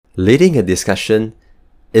Leading a discussion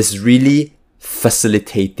is really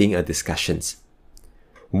facilitating a discussion.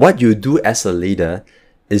 What you do as a leader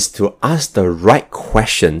is to ask the right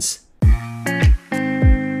questions.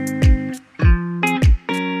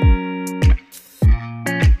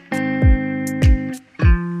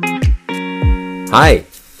 Hi,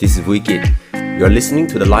 this is Wikit. You're listening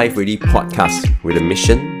to the Life Ready podcast with a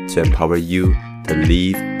mission to empower you to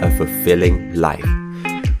live a fulfilling life.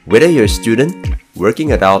 Whether you're a student,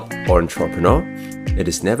 working adult, or entrepreneur, it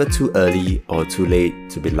is never too early or too late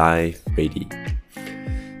to be life ready.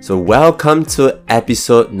 So welcome to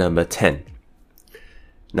episode number 10.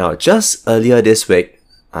 Now, just earlier this week,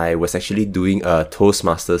 I was actually doing a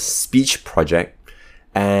Toastmasters speech project,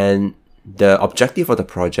 and the objective of the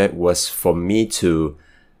project was for me to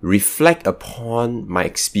reflect upon my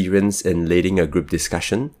experience in leading a group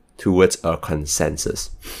discussion towards a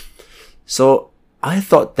consensus. So I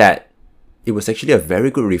thought that it was actually a very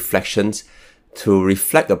good reflection to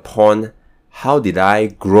reflect upon how did I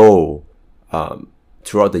grow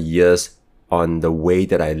throughout the years on the way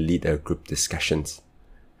that I lead a group discussions.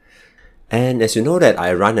 And as you know that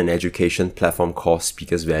I run an education platform called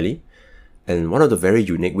Speakers Valley, and one of the very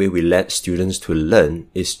unique way we let students to learn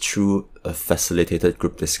is through a facilitated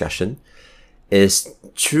group discussion, is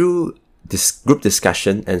through this group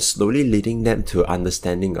discussion and slowly leading them to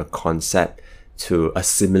understanding a concept, to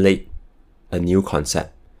assimilate a new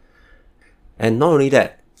concept. And not only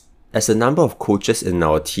that, as the number of coaches in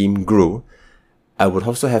our team grew, I would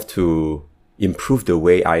also have to improve the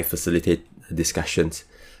way I facilitate discussions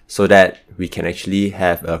so that we can actually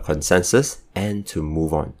have a consensus and to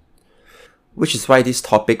move on. Which is why this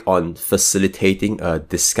topic on facilitating a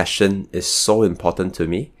discussion is so important to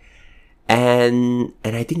me. And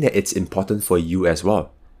I think that it's important for you as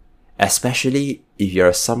well. Especially if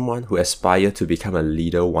you're someone who aspires to become a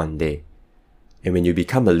leader one day. And when you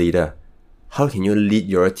become a leader, how can you lead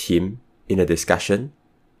your team in a discussion?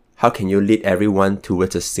 How can you lead everyone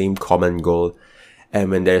towards the same common goal? And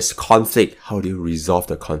when there's conflict, how do you resolve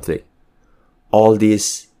the conflict? All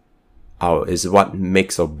this is what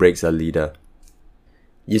makes or breaks a leader.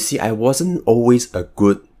 You see, I wasn't always a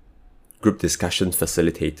good group discussion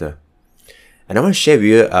facilitator. And I want to share with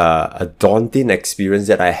you a daunting experience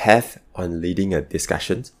that I have on leading a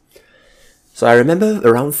discussion. So I remember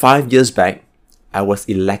around 5 years back, I was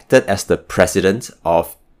elected as the president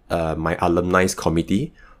of my alumni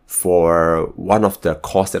committee for one of the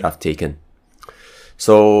course that I've taken.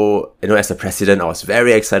 So, as the president, I was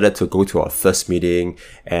very excited to go to our first meeting,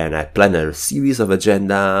 and I planned a series of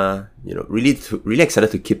agenda, really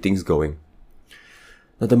excited to keep things going.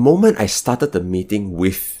 Now, the moment I started the meeting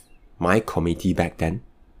with my committee back then,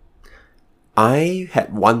 I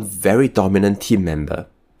had one very dominant team member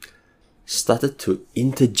started to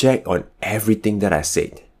interject on everything that I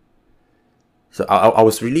said. So I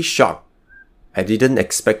was really shocked. I didn't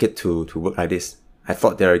expect it to work like this. I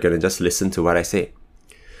thought they were going to just listen to what I say.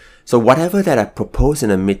 So whatever that I proposed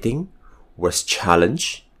in a meeting was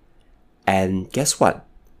challenged. And guess what?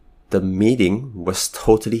 The meeting was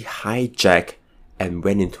totally hijacked and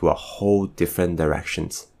went into a whole different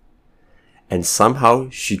directions. And somehow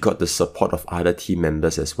she got the support of other team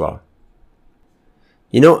members as well.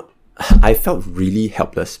 I felt really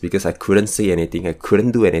helpless because I couldn't say anything. I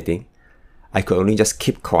couldn't do anything. I could only just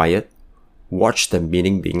keep quiet, watch the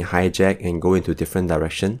meeting being hijacked and go into different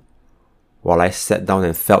direction, while I sat down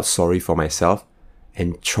and felt sorry for myself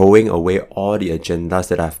and throwing away all the agendas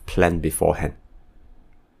that I've planned beforehand.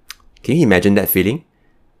 Can you imagine that feeling?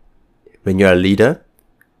 When you're a leader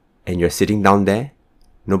and you're sitting down there,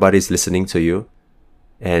 nobody's listening to you,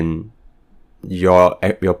 and your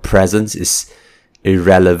presence is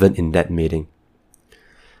irrelevant in that meeting.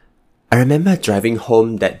 I remember driving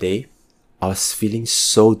home that day, I was feeling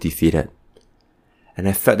so defeated, and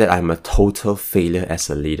I felt that I'm a total failure as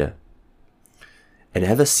a leader. And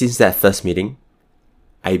ever since that first meeting,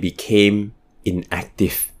 I became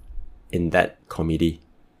inactive in that committee.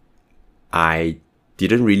 I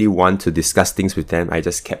didn't really want to discuss things with them. I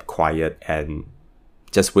just kept quiet and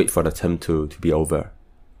just wait for the term to be over.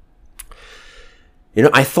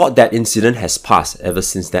 I thought that incident has passed ever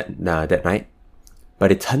since that night. But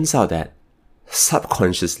it turns out that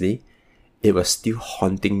subconsciously, it was still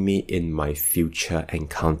haunting me in my future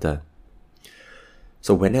encounter.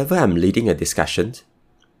 So whenever I'm leading a discussion,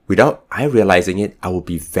 without I realizing it, I will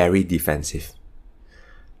be very defensive.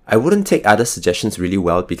 I wouldn't take other suggestions really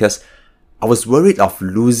well because I was worried of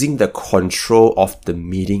losing the control of the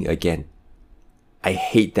meeting again. I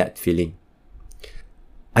hate that feeling.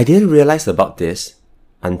 I didn't realize about this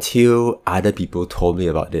until other people told me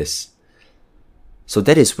about this. So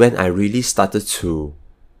that is when I really started to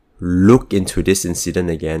look into this incident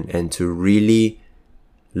again and to really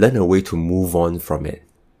learn a way to move on from it.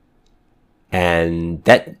 And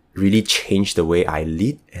that really changed the way I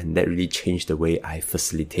lead, and that really changed the way I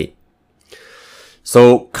facilitate.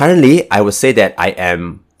 So currently, I would say that I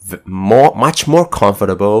am much more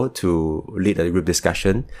comfortable to lead a group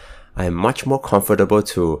discussion. I am much more comfortable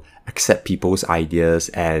to accept people's ideas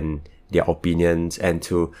and their opinions and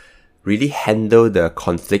to really handle the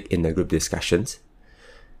conflict in the group discussions.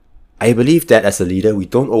 I believe that as a leader, we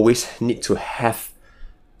don't always need to have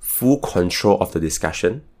full control of the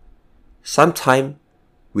discussion. Sometimes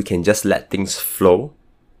we can just let things flow,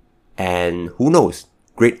 and who knows,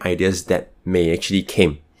 great ideas that may actually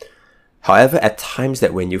came. However, at times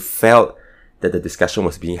that when you felt that the discussion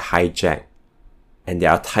was being hijacked, and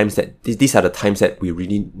there are times that these are the times that we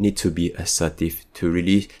really need to be assertive to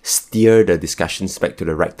really steer the discussions back to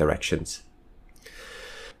the right directions.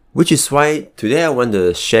 Which is why today I want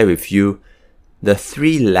to share with you the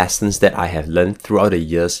 3 lessons that I have learned throughout the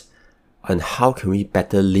years on how can we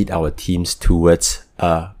better lead our teams towards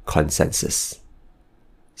a consensus.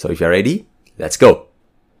 So if you're ready, let's go.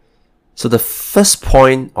 So the first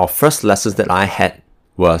point or first lessons that I had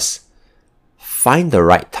was find the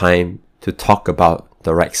right time to talk about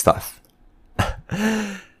the right stuff.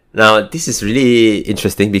 Now, this is really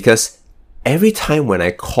interesting because every time when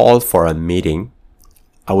I call for a meeting,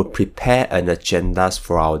 I would prepare an agendas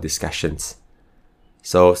for our discussions.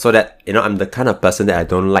 So that, I'm the kind of person that I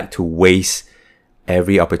don't like to waste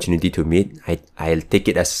every opportunity to meet. I take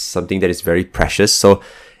it as something that is very precious. So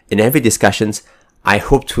in every discussions, I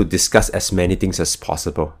hope to discuss as many things as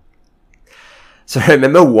possible. So I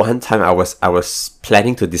remember one time I was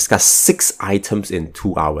planning to discuss 6 items in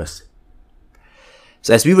 2 hours.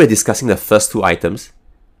 So as we were discussing the first 2 items,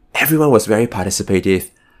 everyone was very participative.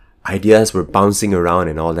 Ideas were bouncing around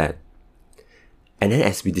and all that. And then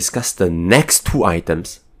as we discussed the next 2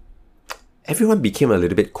 items, everyone became a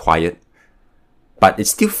little bit quiet. But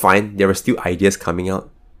it's still fine. There were still ideas coming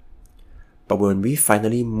out. But when we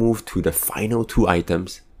finally moved to the final 2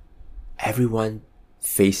 items, everyone's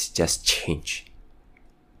face just changed.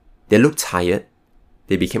 They looked tired,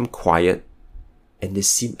 they became quiet, and they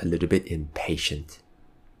seemed a little bit impatient.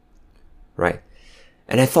 Right?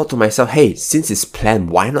 And I thought to myself, hey, since it's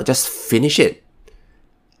planned, why not just finish it?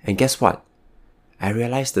 And guess what? I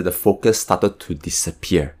realized that the focus started to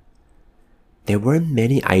disappear. There weren't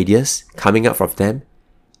many ideas coming out from them,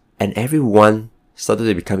 and everyone started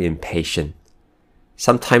to become impatient.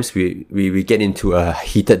 Sometimes we get into a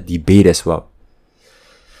heated debate as well.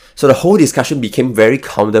 So the whole discussion became very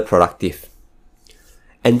counterproductive.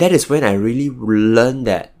 And that is when I really learned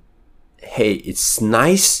that, hey, it's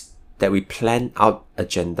nice that we plan out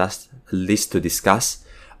agendas, a list to discuss,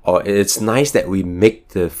 or it's nice that we make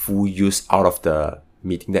the full use out of the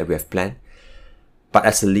meeting that we have planned. But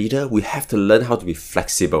as a leader, we have to learn how to be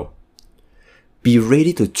flexible. Be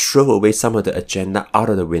ready to throw away some of the agenda out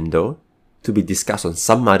of the window to be discussed on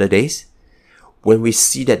some other days when we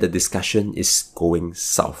see that the discussion is going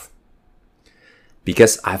south.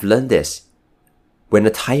 Because I've learned this. When the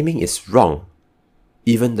timing is wrong,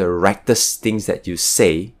 even the rightest things that you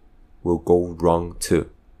say will go wrong too.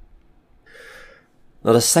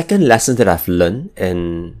 Now, the second lesson that I've learned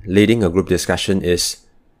in leading a group discussion is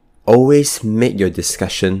always make your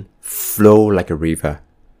discussion flow like a river.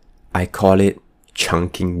 I call it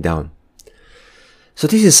chunking down. So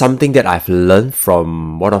this is something that I've learned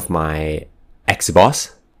from one of my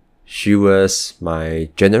ex-boss. She was my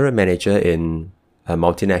general manager in a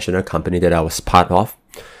multinational company that I was part of.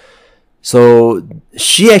 So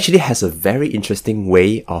she actually has a very interesting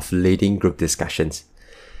way of leading group discussions.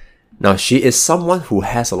 Now, she is someone who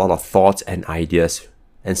has a lot of thoughts and ideas,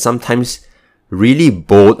 and sometimes really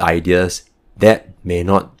bold ideas that may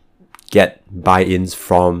not get buy-ins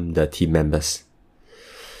from the team members.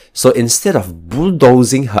 So instead of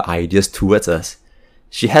bulldozing her ideas towards us,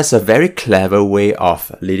 she has a very clever way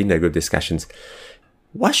of leading the group discussions.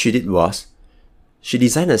 What she did was, she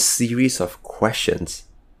designed a series of questions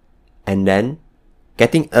and then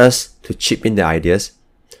getting us to chip in the ideas.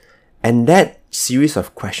 And that series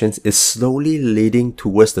of questions is slowly leading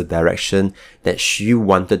towards the direction that she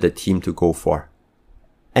wanted the team to go for.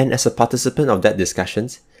 And as a participant of that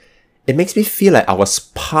discussions, it makes me feel like I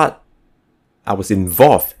was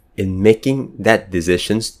involved in making that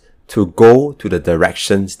decisions to go to the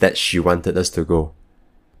directions that she wanted us to go.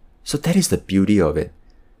 So that is the beauty of it.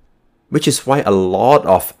 Which is why a lot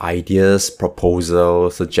of ideas,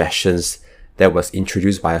 proposals, suggestions that was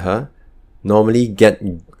introduced by her normally get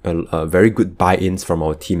a very good buy-ins from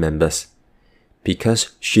our team members,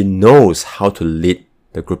 because she knows how to lead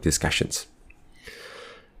the group discussions.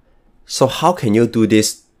 So how can you do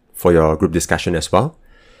this for your group discussion as well?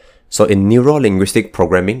 So in neuro-linguistic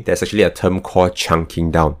programming, there's actually a term called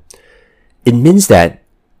chunking down. It means that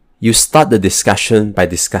you start the discussion by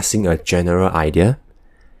discussing a general idea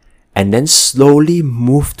and then slowly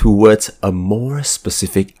move towards a more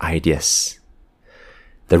specific ideas.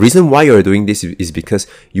 The reason why you're doing this is because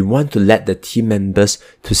you want to let the team members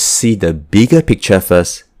to see the bigger picture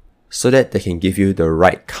first so that they can give you the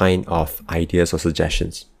right kind of ideas or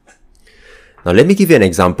suggestions. Now let me give you an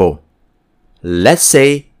example. Let's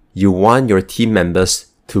say you want your team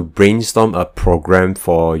members to brainstorm a program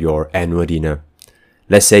for your annual dinner.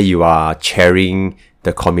 Let's say you are chairing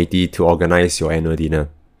the committee to organize your annual dinner.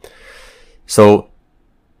 So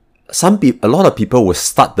a lot of people will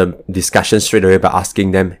start the discussion straight away by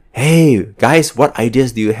asking them, hey guys, what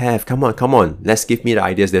ideas do you have? Come on, let's give me the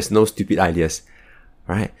ideas. There's no stupid ideas,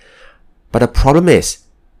 right? But the problem is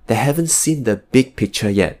they haven't seen the big picture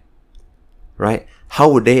yet, right? How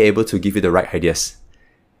would they be able to give you the right ideas?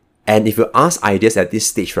 And if you ask ideas at this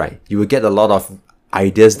stage, right, you will get a lot of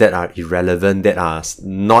ideas that are irrelevant, that are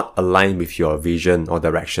not aligned with your vision or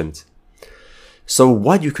directions. So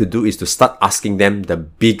what you could do is to start asking them the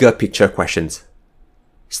bigger picture questions.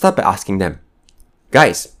 Start by asking them,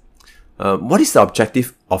 guys, what is the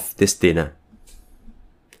objective of this dinner?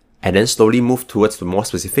 And then slowly move towards the more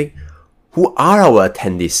specific. Who are our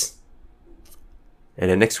attendees? And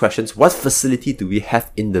the next question is, what facility do we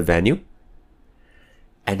have in the venue?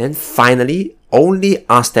 And then finally, only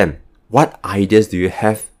ask them, what ideas do you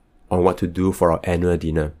have on what to do for our annual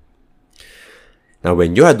dinner? Now,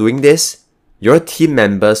 when you are doing this, your team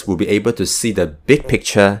members will be able to see the big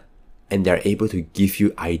picture and they're able to give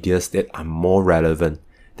you ideas that are more relevant,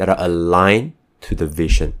 that are aligned to the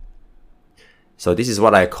vision. So this is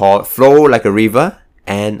what I call flow like a river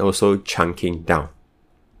and also chunking down.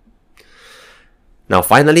 Now,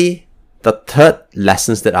 finally, the third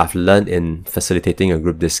lessons that I've learned in facilitating a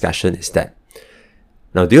group discussion is that,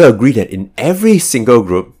 now do you agree that in every single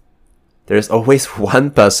group, there is always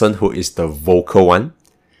one person who is the vocal one?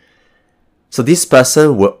 So this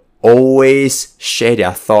person will always share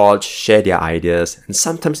their thoughts, share their ideas, and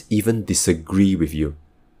sometimes even disagree with you.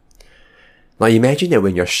 Now imagine that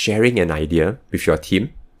when you're sharing an idea with your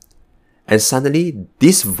team, and suddenly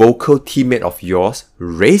this vocal teammate of yours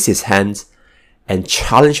raises his hands and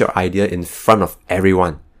challenge your idea in front of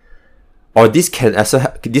everyone. Or this could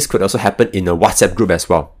also happen in a WhatsApp group as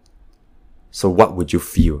well. So what would you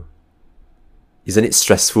feel? Isn't it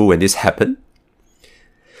stressful when this happens?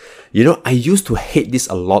 You know, I used to hate this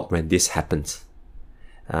a lot when this happens.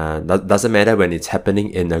 Doesn't matter when it's happening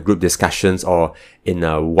in a group discussions or in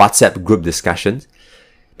a WhatsApp group discussions,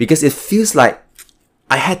 because it feels like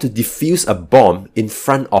I had to defuse a bomb in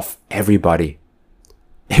front of everybody.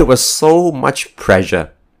 It was so much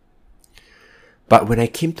pressure. But when I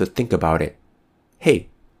came to think about it, hey,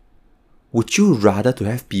 would you rather to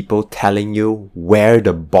have people telling you where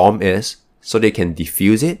the bomb is so they can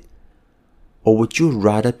defuse it? Or would you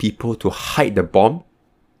rather people to hide the bomb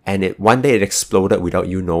and one day it exploded without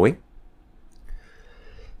you knowing?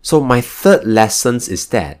 So my third lesson is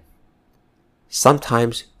that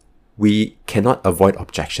sometimes we cannot avoid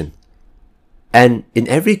objection. And in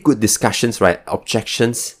every good discussions, right,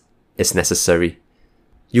 objections is necessary.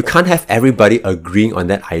 You can't have everybody agreeing on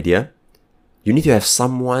that idea. You need to have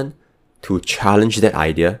someone to challenge that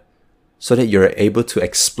idea so that you're able to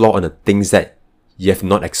explore on the things that you have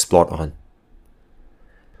not explored on.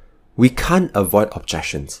 We can't avoid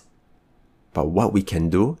objections, but what we can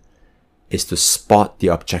do is to spot the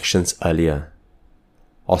objections earlier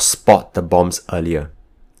or spot the bombs earlier.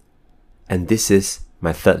 And this is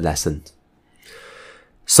my third lesson.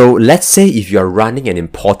 So let's say if you're running an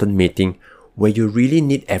important meeting where you really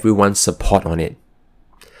need everyone's support on it,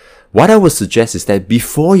 what I would suggest is that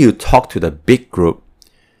before you talk to the big group,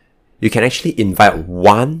 you can actually invite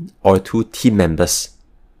one or two team members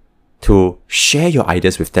to share your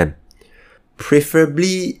ideas with them.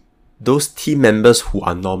 Preferably those team members who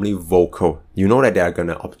are normally vocal. You know that they are going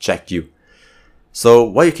to object you. So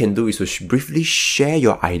what you can do is to briefly share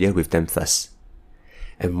your idea with them first.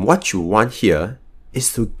 And what you want here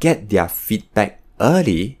is to get their feedback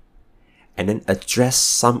early and then address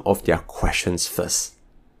some of their questions first.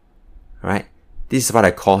 Right? This is what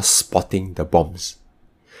I call spotting the bombs.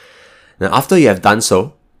 Now, after you have done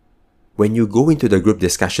so, when you go into the group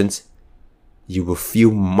discussions, you will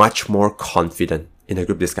feel much more confident in the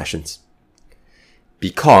group discussions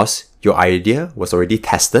because your idea was already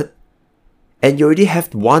tested and you already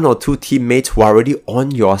have one or two teammates who are already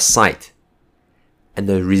on your side, and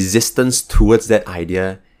the resistance towards that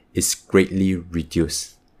idea is greatly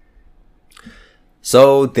reduced.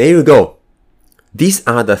 So there you go. These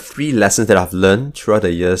are the 3 lessons that I've learned throughout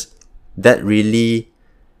the years that really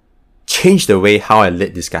changed the way how I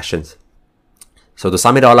lead discussions. So to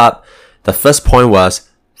sum it all up, the first point was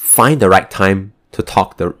find the right time to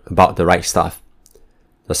talk about the right stuff.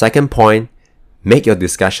 The second point, make your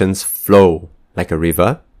discussions flow like a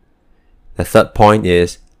river. The third point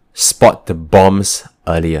is spot the bombs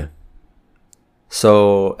earlier.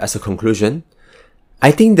 So as a conclusion,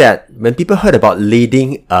 I think that when people heard about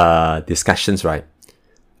leading discussions, right,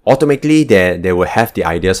 automatically they will have the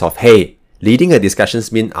ideas of, hey, leading a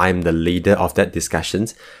discussions means I'm the leader of that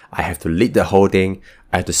discussions. I have to lead the whole thing.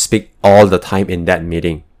 I have to speak all the time in that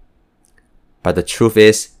meeting. But the truth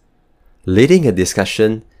is, leading a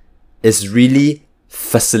discussion is really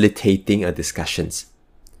facilitating a discussions.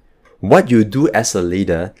 What you do as a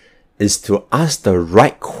leader is to ask the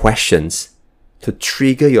right questions to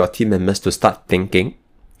trigger your team members to start thinking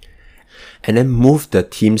and then move the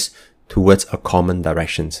teams towards a common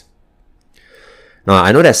directions. Now,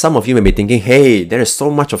 I know that some of you may be thinking, hey, there is so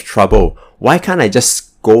much of trouble. Why can't I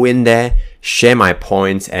just go in there, share my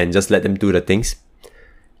points, and just let them do the things?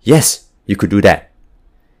 Yes, you could do that.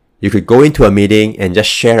 You could go into a meeting and just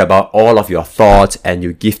share about all of your thoughts and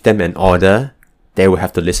you give them an order. They will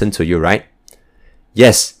have to listen to you, right?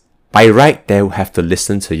 Yes, by right, they will have to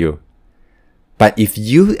listen to you. But if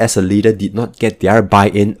you as a leader did not get their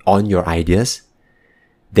buy-in on your ideas,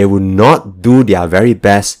 they will not do their very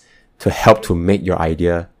best to help to make your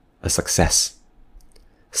idea a success.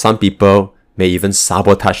 Some people may even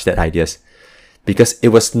sabotage that ideas because it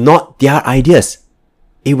was not their ideas.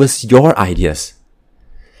 It was your ideas.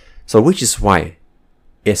 So which is why,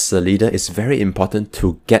 as a leader, it's very important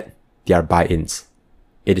to get their buy-ins.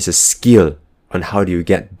 It is a skill on how do you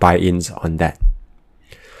get buy-ins on that.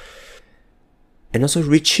 And also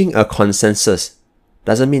reaching a consensus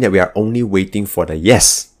doesn't mean that we are only waiting for the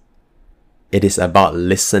yes. It is about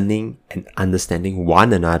listening and understanding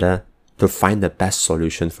one another to find the best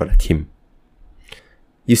solution for the team.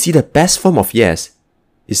 You see, the best form of yes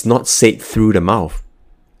is not said through the mouth.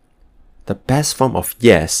 The best form of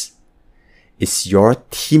yes is your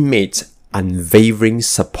teammates' unwavering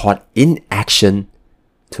support in action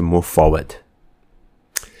to move forward.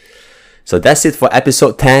 So that's it for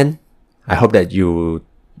episode 10. I hope that you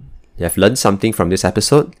have learned something from this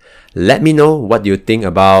episode. Let me know what you think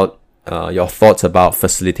about your thoughts about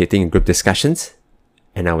facilitating group discussions.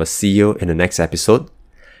 And I will see you in the next episode.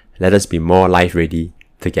 Let us be more life ready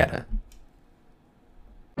together.